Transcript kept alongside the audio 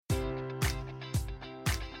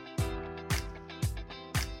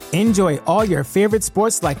Enjoy all your favorite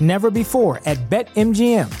sports like never before at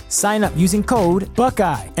BetMGM. Sign up using code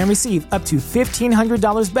Buckeye and receive up to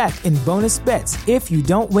 $1,500 back in bonus bets if you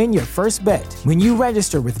don't win your first bet. When you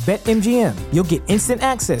register with BetMGM, you'll get instant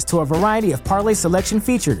access to a variety of parlay selection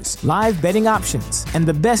features, live betting options, and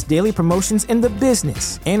the best daily promotions in the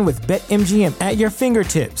business. And with BetMGM at your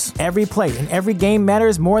fingertips, every play and every game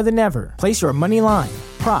matters more than ever. Place your money line,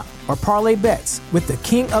 prop, or parlay bets with the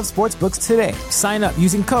king of sportsbooks today. Sign up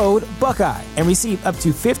using code Buckeye and receive up to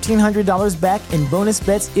 $1,500 back in bonus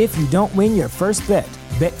bets if you don't win your first bet.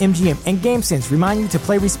 BetMGM and GameSense remind you to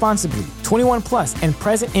play responsibly. 21 plus and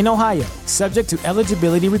present in Ohio, subject to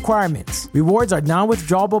eligibility requirements. Rewards are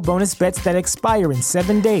non-withdrawable bonus bets that expire in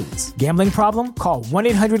 7 days. Gambling problem? Call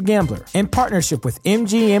 1-800-GAMBLER. In partnership with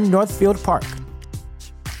MGM Northfield Park.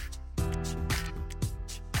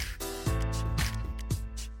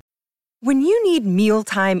 When you need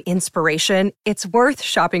mealtime inspiration, it's worth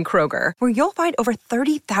shopping Kroger, where you'll find over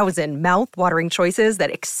 30,000 mouth-watering choices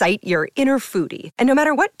that excite your inner foodie. And no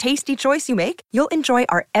matter what tasty choice you make, you'll enjoy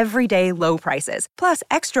our everyday low prices, plus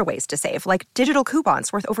extra ways to save, like digital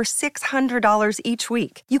coupons worth over $600 each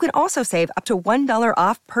week. You can also save up to $1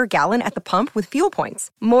 off per gallon at the pump with fuel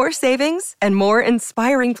points. More savings and more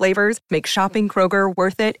inspiring flavors make shopping Kroger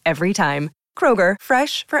worth it every time. Kroger,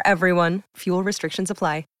 fresh for everyone. Fuel restrictions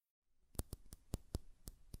apply.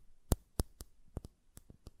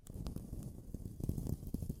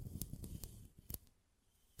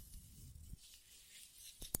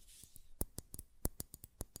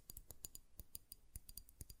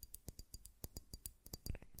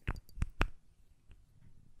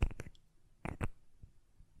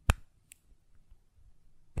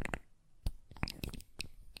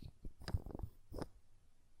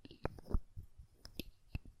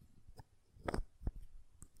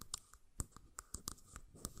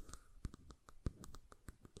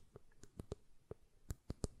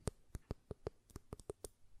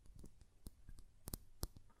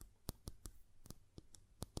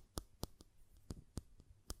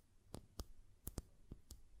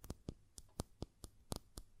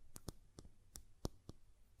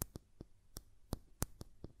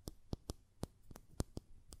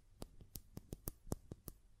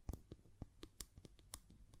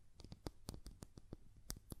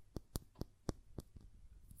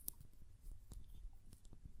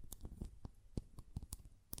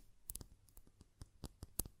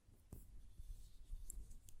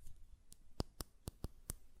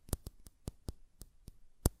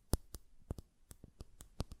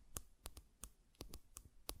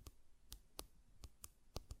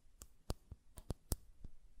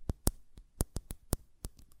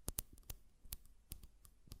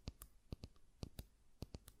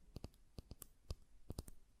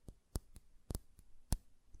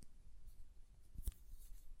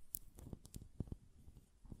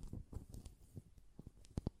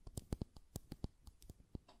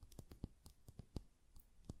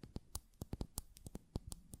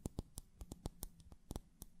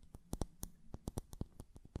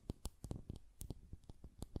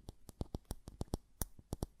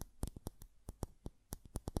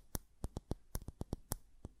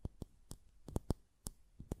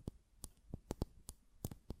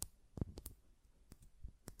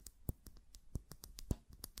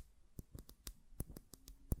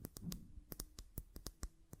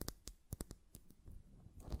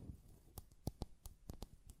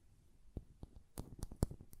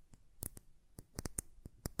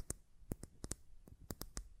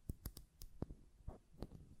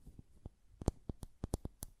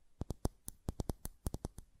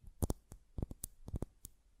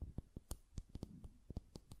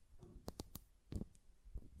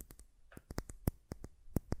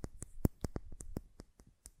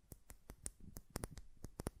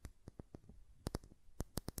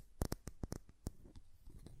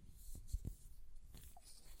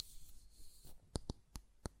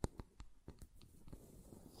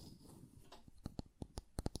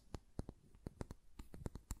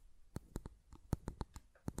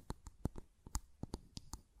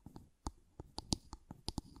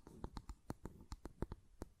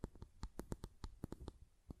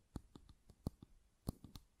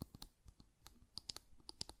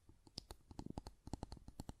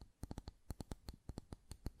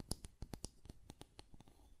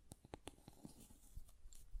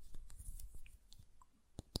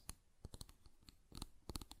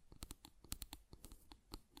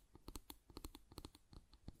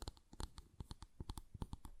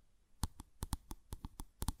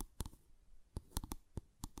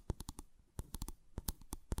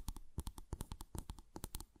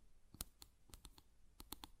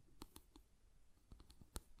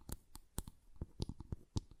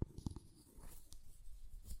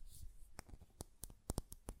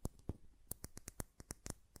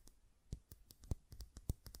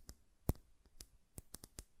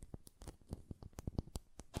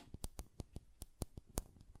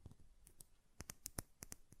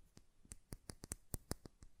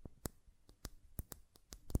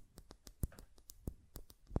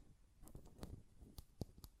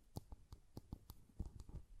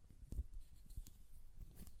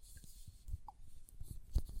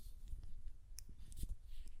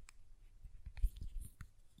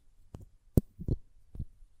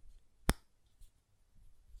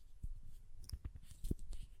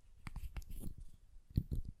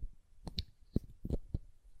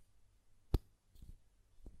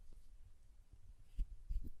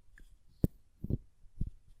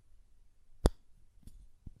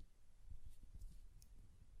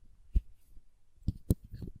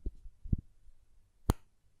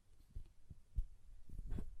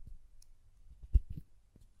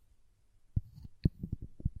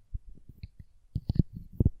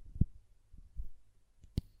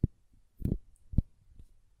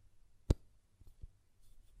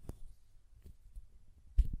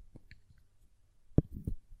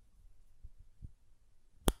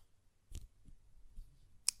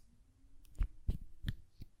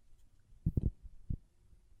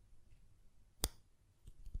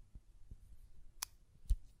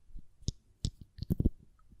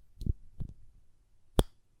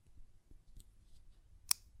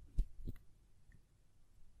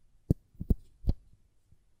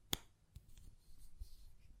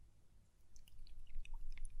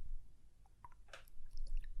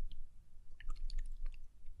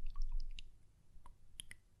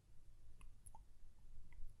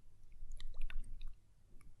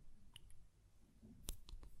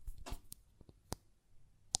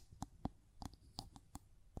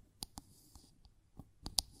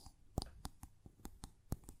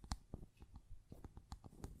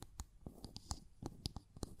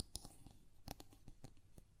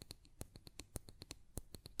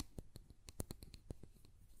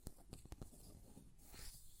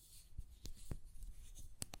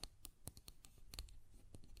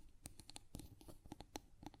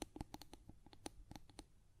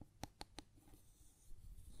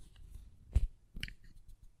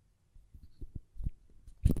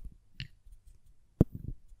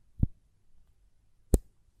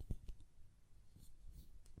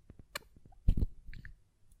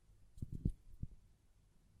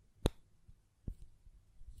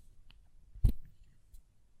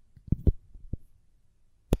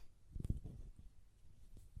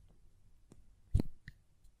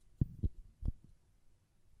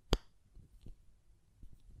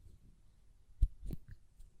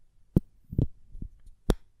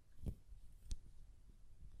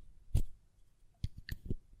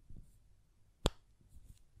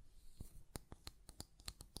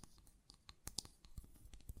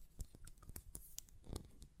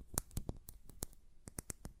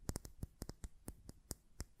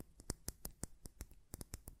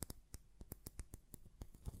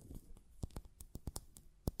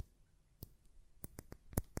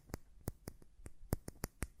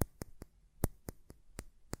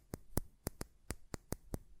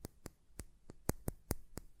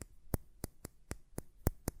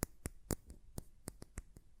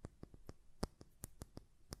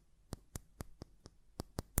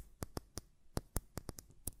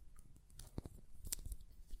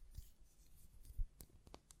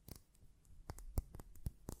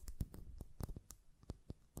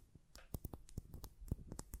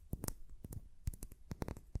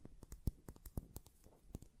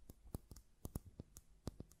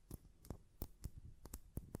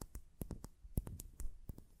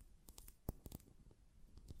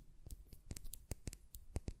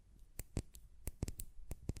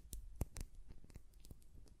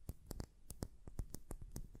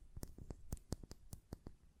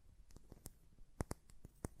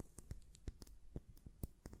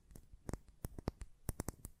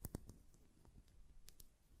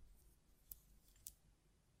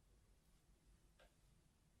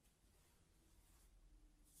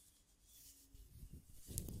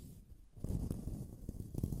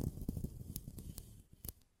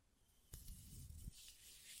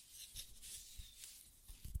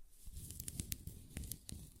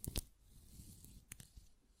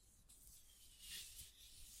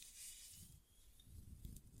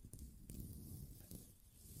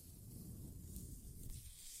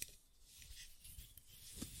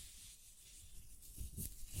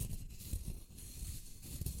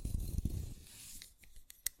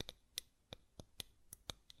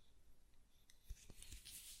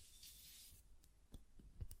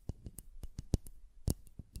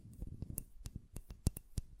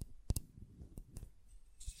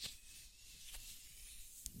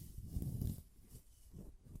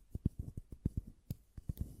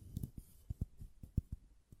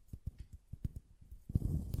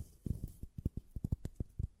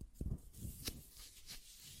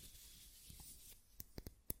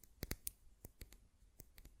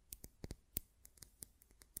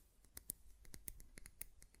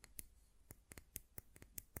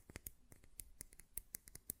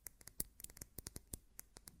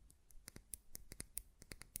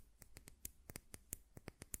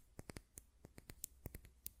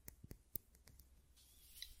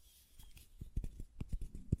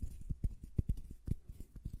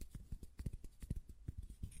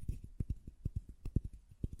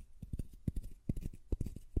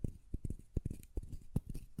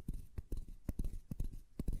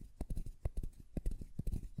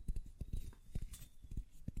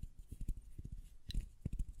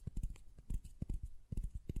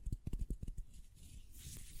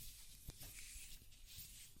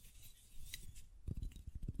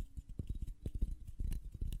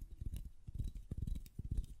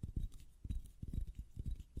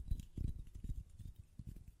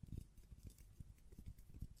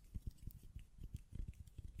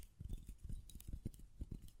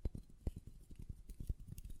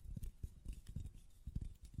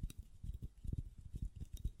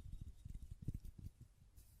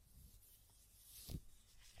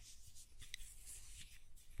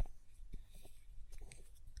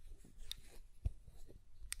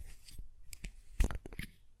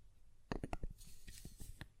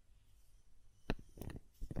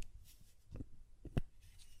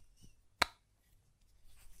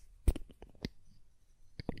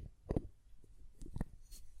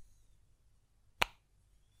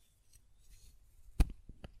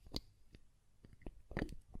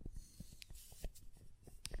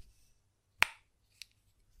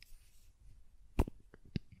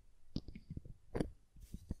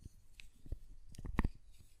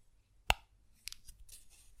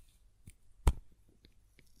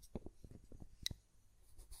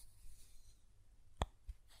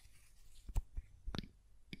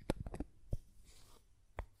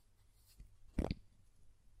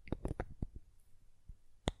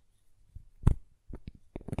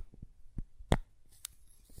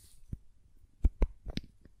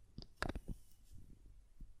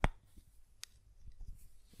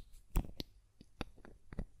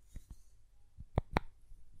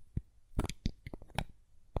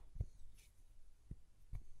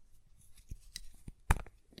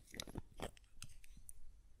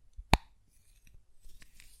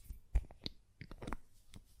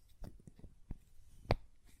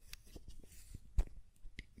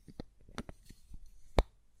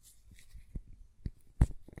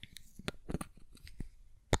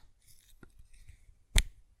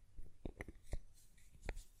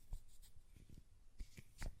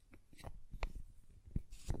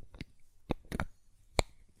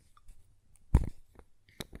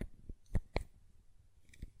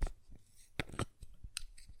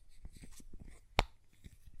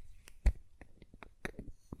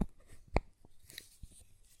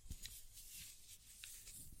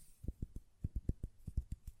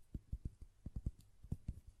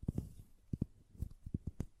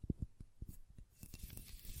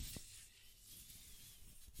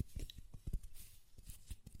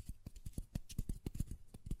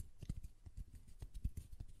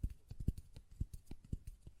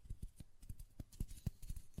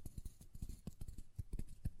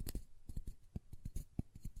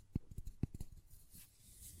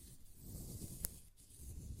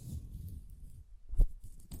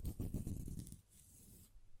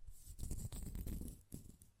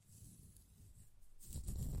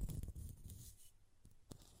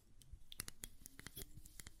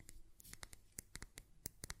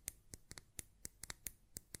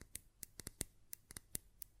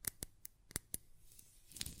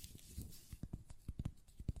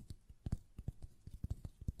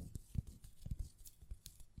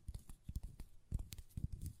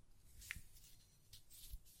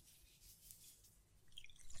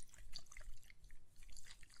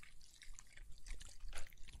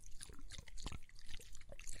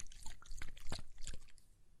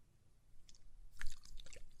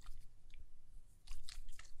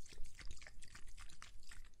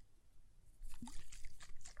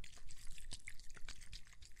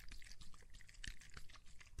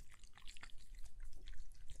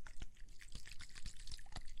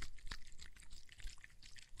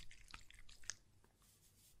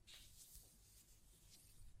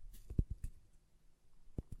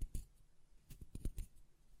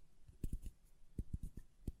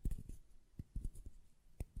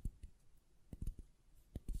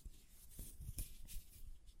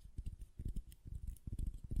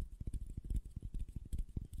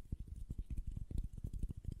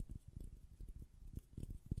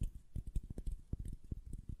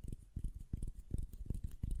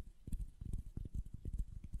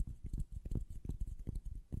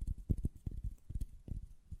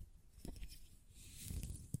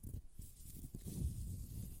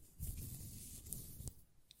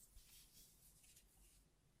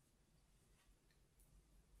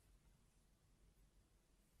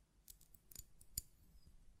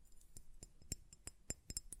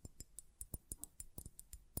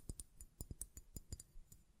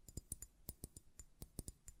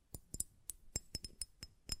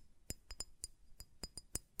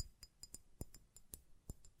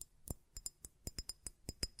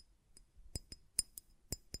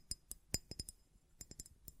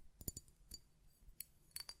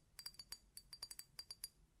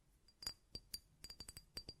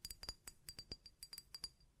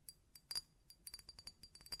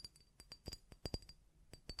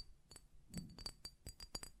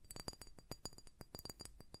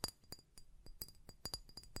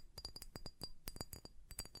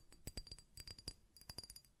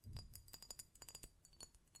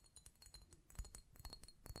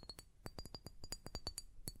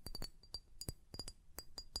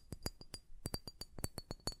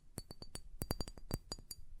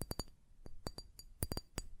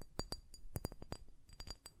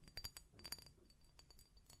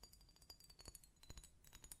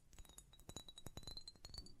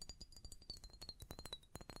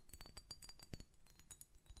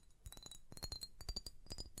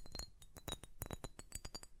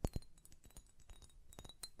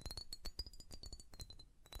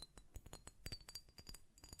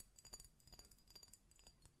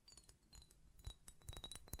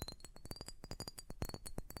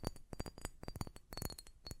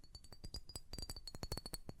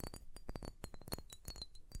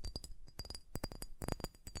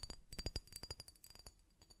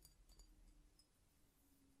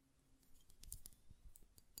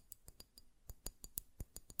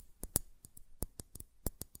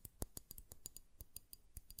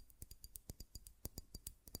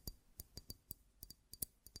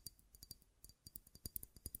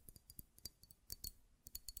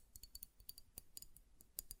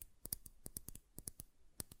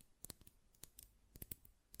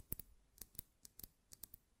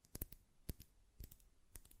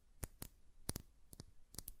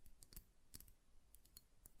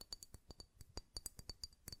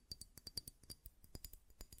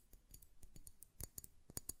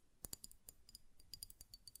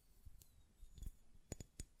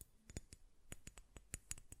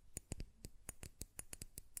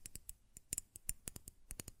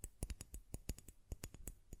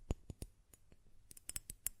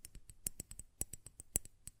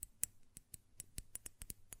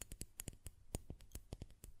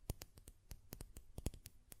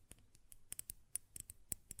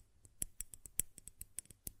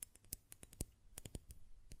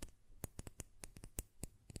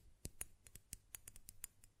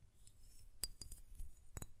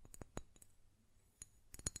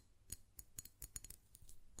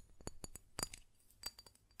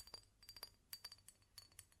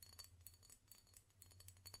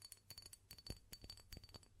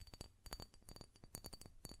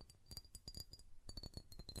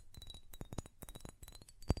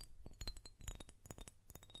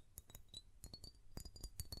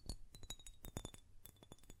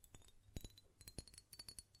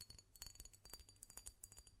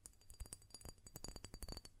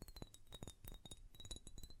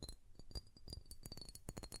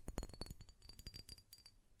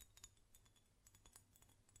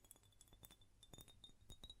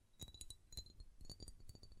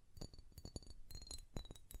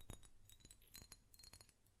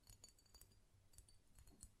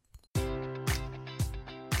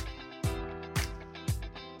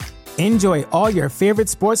 Enjoy all your favorite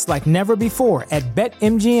sports like never before at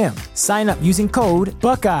BetMGM. Sign up using code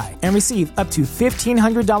Buckeye and receive up to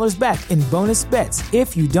 $1,500 back in bonus bets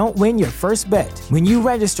if you don't win your first bet. When you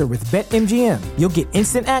register with BetMGM, you'll get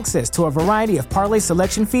instant access to a variety of parlay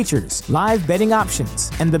selection features, live betting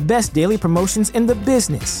options, and the best daily promotions in the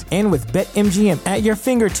business. And with BetMGM at your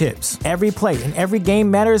fingertips, every play and every game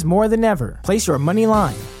matters more than ever. Place your money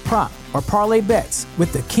line, prop, or parlay bets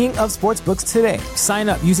with the king of sportsbooks today. Sign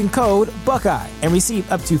up using code Buckeye and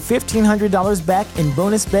receive up to $1,500 back in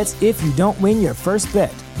bonus bets if you don't win your first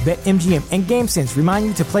bet. BetMGM and GameSense remind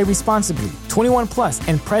you to play responsibly. 21 plus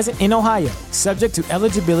and present in Ohio, subject to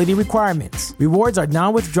eligibility requirements. Rewards are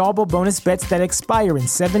non-withdrawable bonus bets that expire in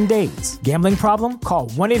 7 days. Gambling problem? Call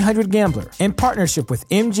 1-800-GAMBLER in partnership with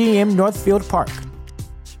MGM Northfield Park.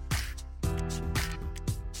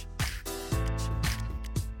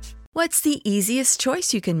 What's the easiest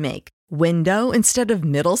choice you can make? Window instead of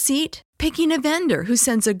middle seat? Picking a vendor who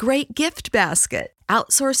sends a great gift basket?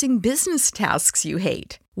 Outsourcing business tasks you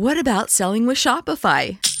hate? What about selling with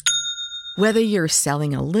Shopify? Whether you're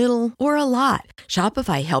selling a little or a lot,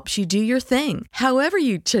 Shopify helps you do your thing, however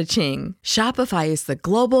you cha-ching. Shopify is the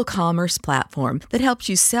global commerce platform that helps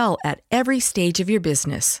you sell at every stage of your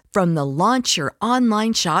business. From the launch your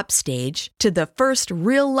online shop stage to the first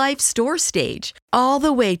real-life store stage, all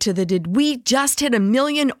the way to the did we just hit 1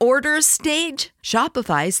 million orders stage.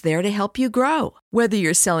 Shopify's there to help you grow. Whether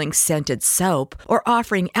you're selling scented soap or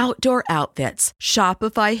offering outdoor outfits,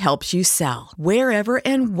 Shopify helps you sell. Wherever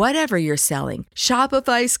and whatever you're selling,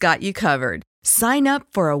 Shopify's got you covered. Sign up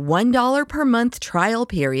for a $1 per month trial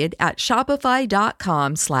period at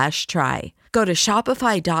shopify.com/try. Go to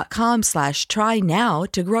shopify.com/try now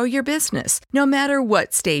to grow your business, no matter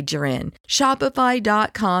what stage you're in.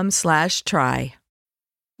 Shopify.com/try.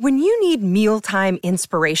 When you need mealtime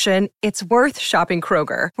inspiration, it's worth shopping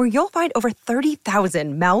Kroger, where you'll find over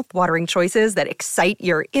 30,000 mouth-watering choices that excite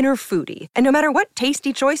your inner foodie. And no matter what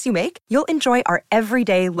tasty choice you make, you'll enjoy our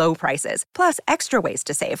everyday low prices, plus extra ways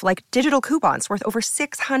to save, like digital coupons worth over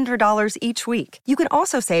 $600 each week. You can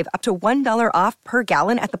also save up to $1 off per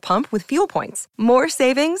gallon at the pump with fuel points. More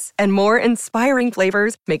savings and more inspiring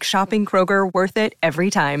flavors make shopping Kroger worth it every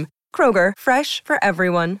time. Kroger, fresh for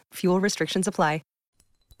everyone. Fuel restrictions apply.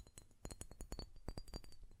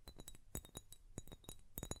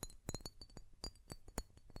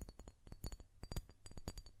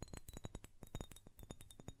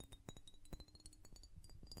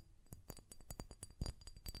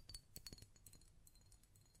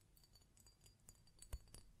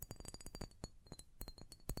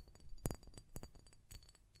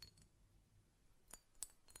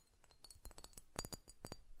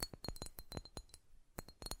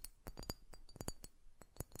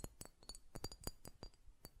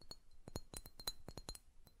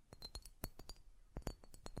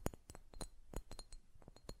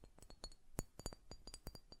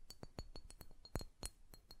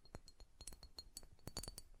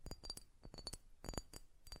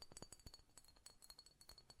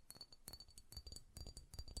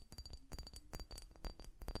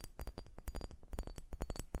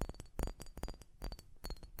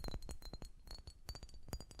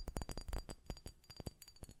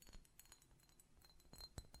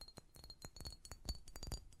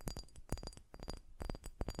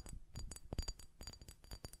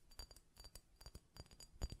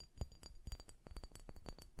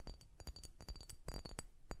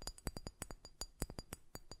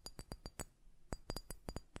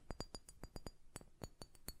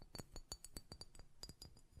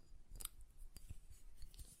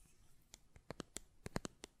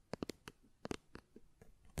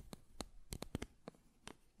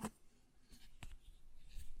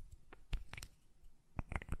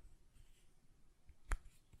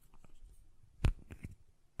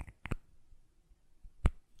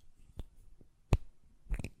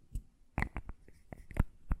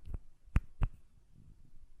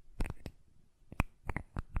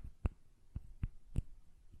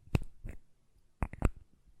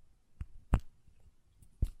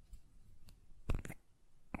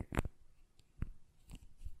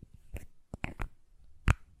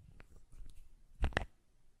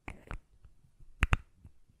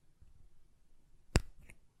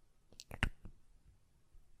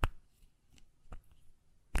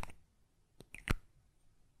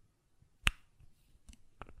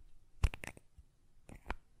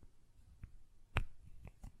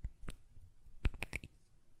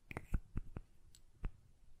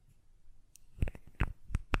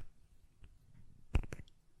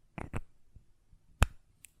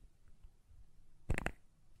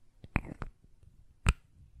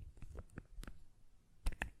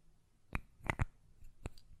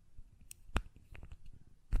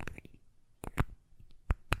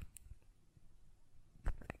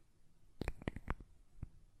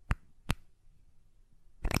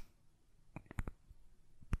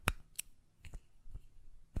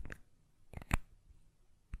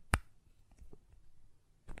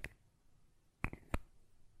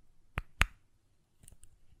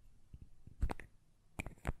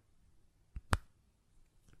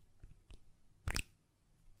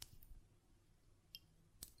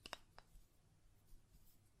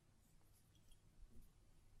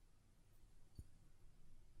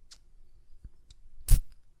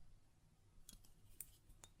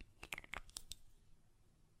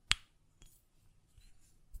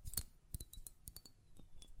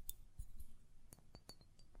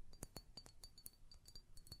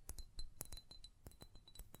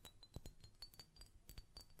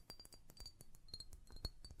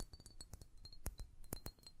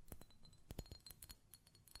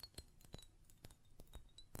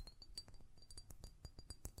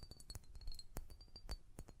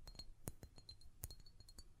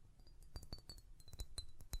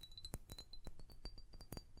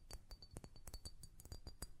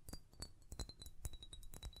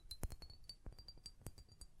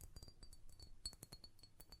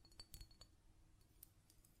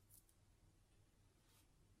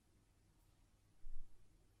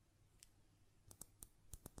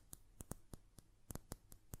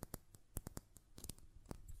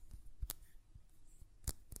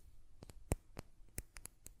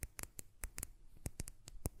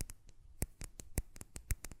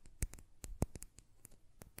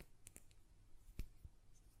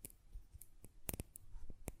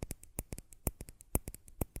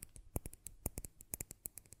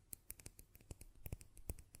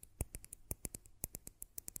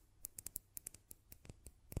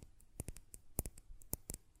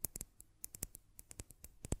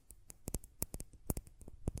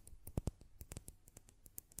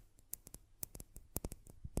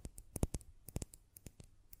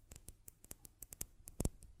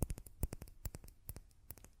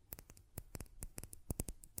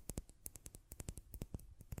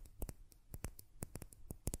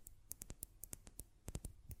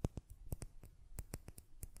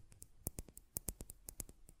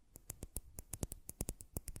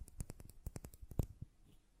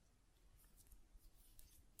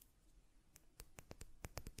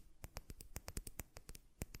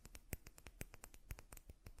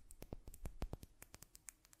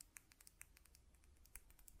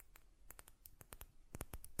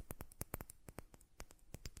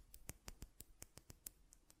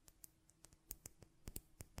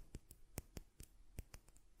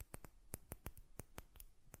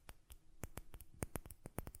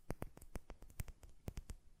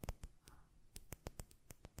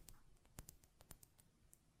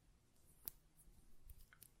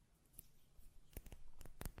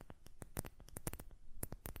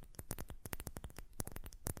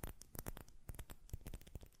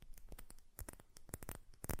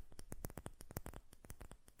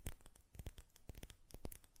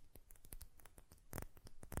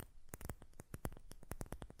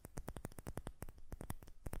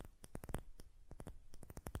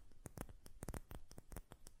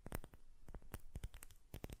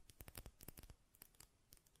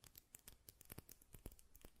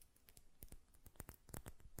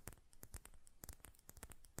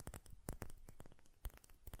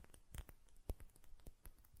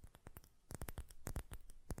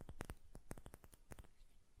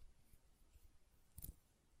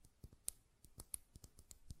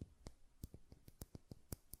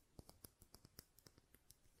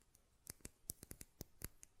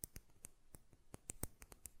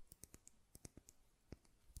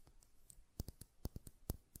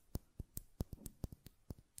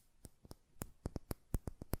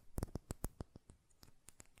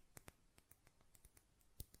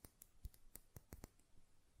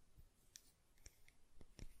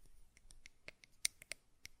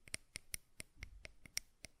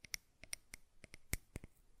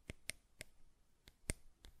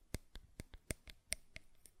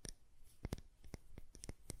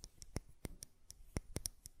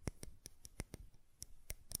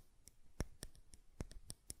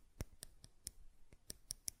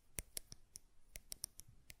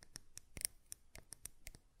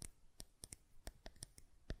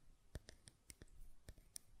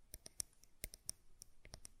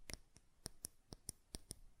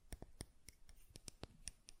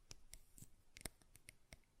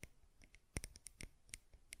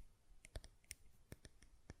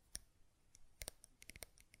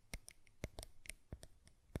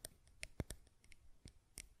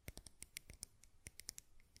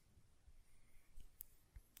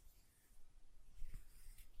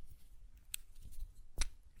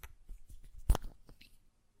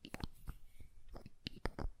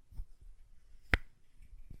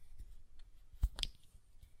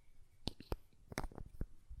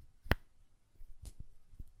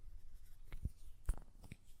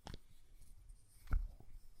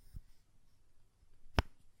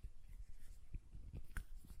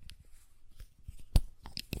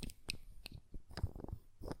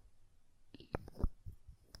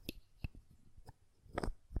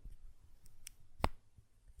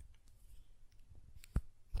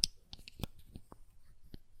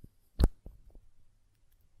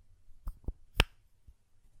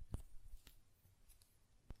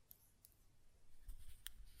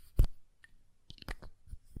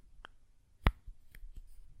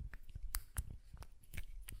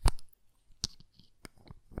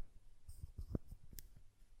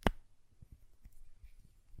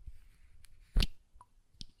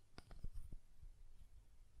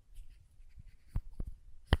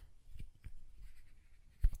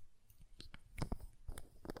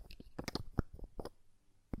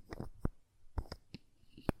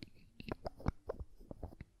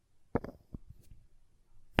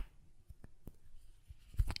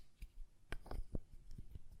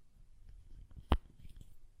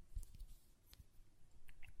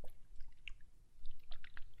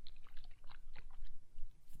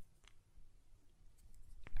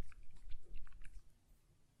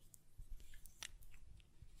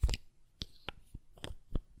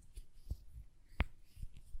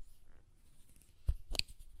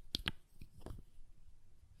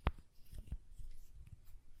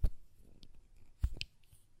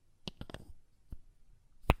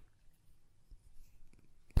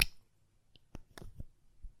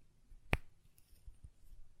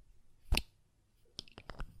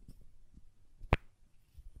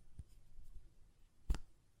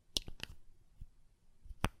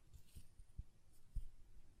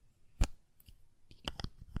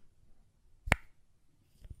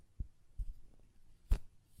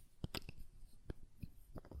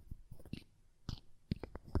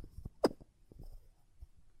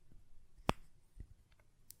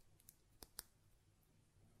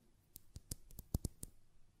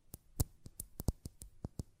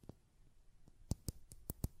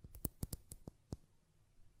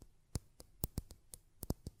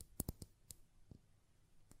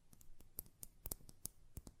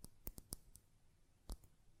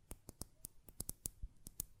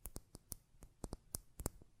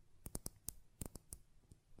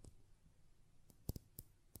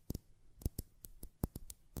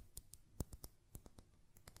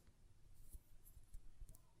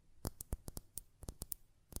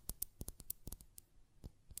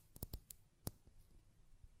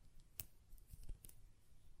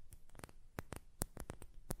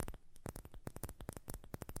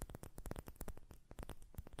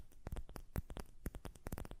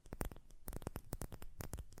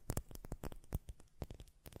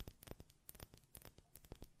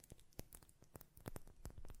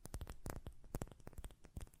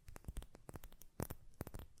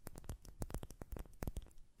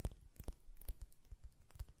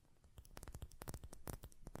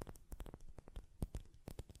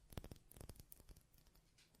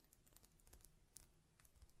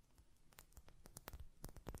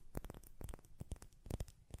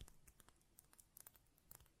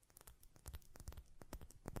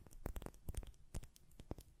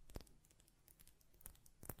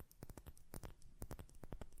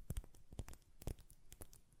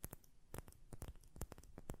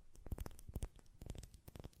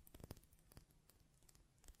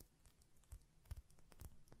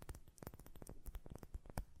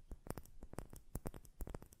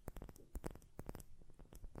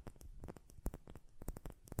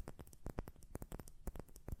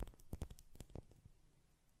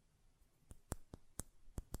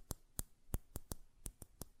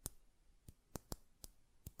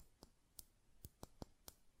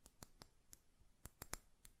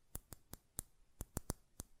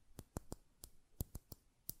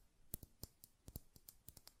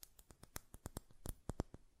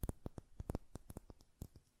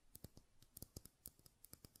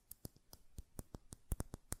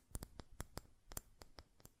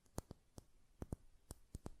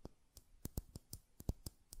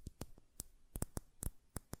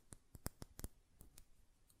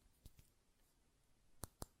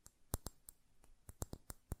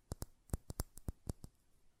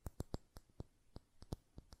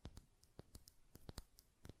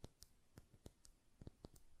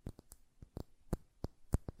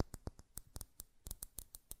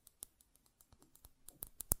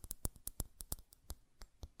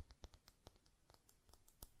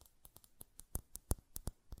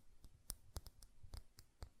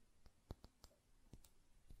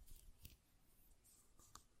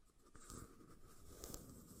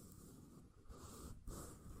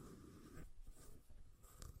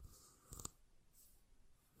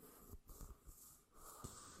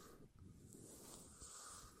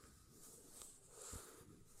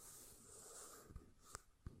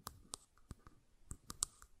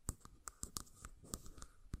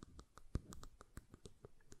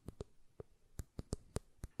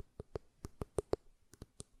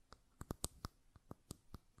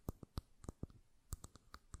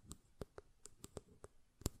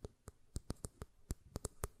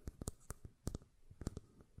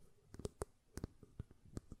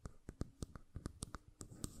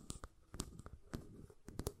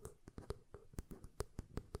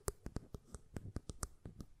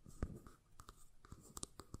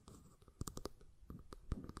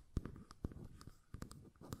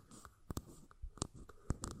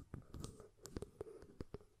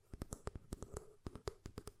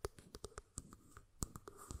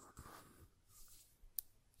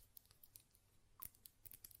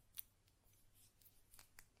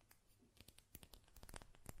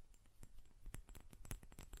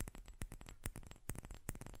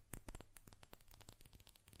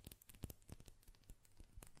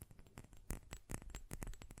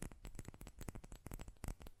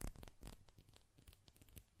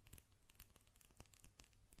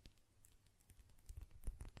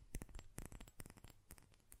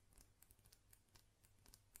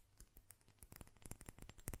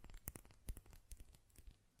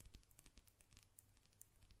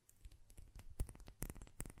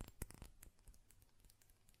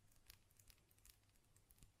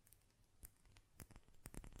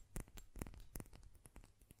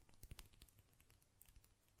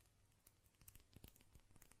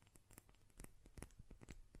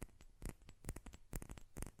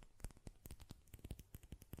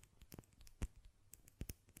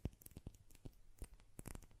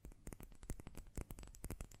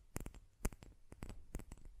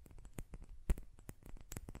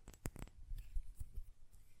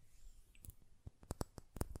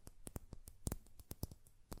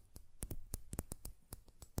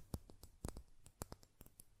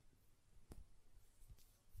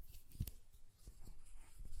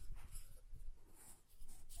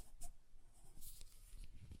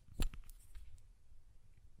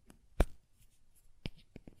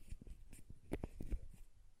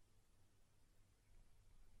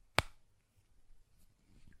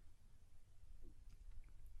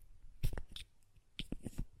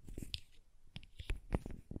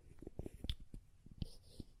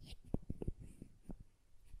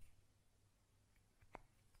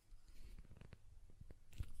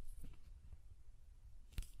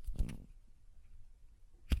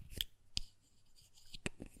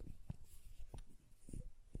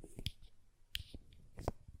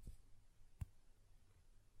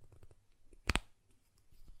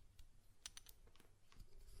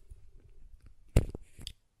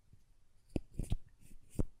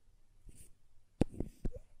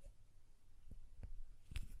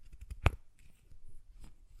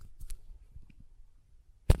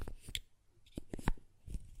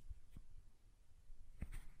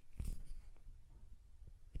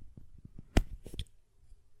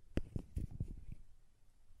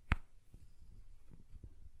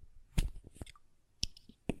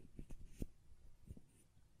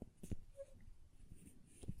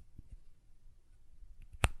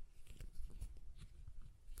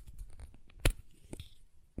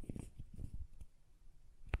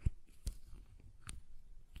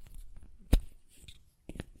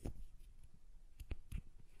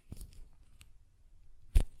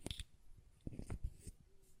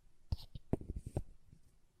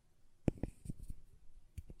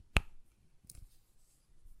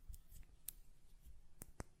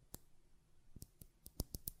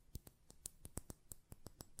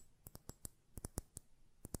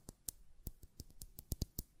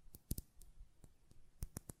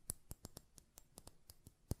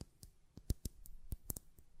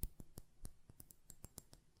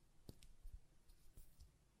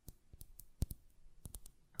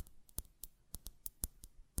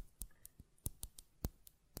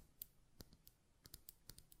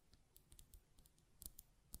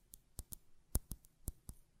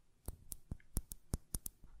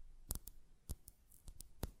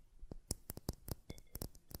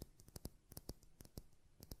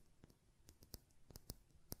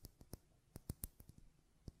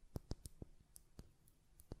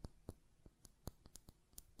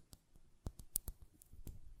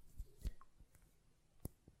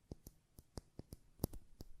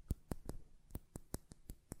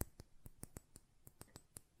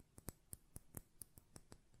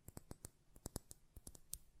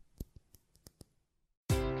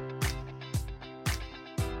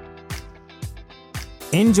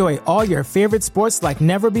 Enjoy all your favorite sports like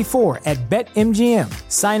never before at BetMGM.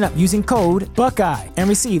 Sign up using code Buckeye and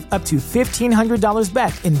receive up to $1,500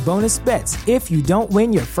 back in bonus bets if you don't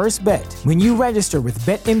win your first bet. When you register with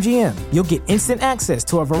BetMGM, you'll get instant access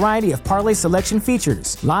to a variety of parlay selection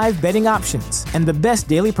features, live betting options, and the best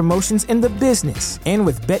daily promotions in the business. And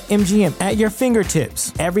with BetMGM at your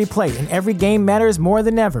fingertips, every play and every game matters more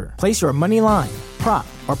than ever. Place your money line, prop,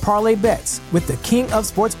 or parlay bets with the king of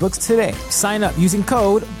sportsbooks today. Sign up using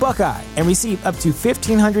code Buckeye and receive up to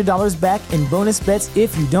 $1,500 back in bonus bets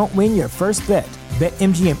if you don't win your first bet.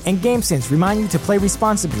 BetMGM and GameSense remind you to play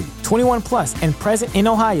responsibly. 21 plus and present in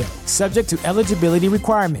Ohio, subject to eligibility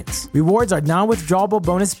requirements. Rewards are non-withdrawable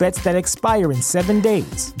bonus bets that expire in 7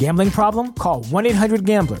 days. Gambling problem? Call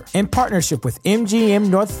 1-800-GAMBLER. In partnership with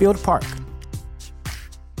MGM Northfield Park.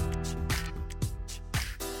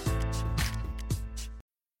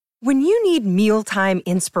 When you need mealtime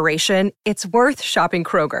inspiration, it's worth shopping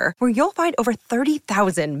Kroger, where you'll find over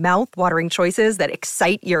 30,000 mouth-watering choices that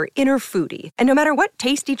excite your inner foodie. And no matter what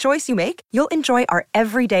tasty choice you make, you'll enjoy our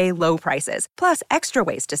everyday low prices, plus extra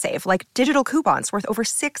ways to save, like digital coupons worth over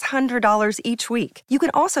 $600 each week. You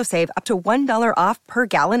can also save up to $1 off per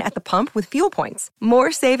gallon at the pump with fuel points.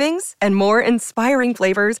 More savings and more inspiring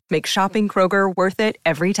flavors make shopping Kroger worth it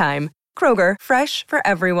every time. Kroger, fresh for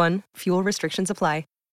everyone. Fuel restrictions apply.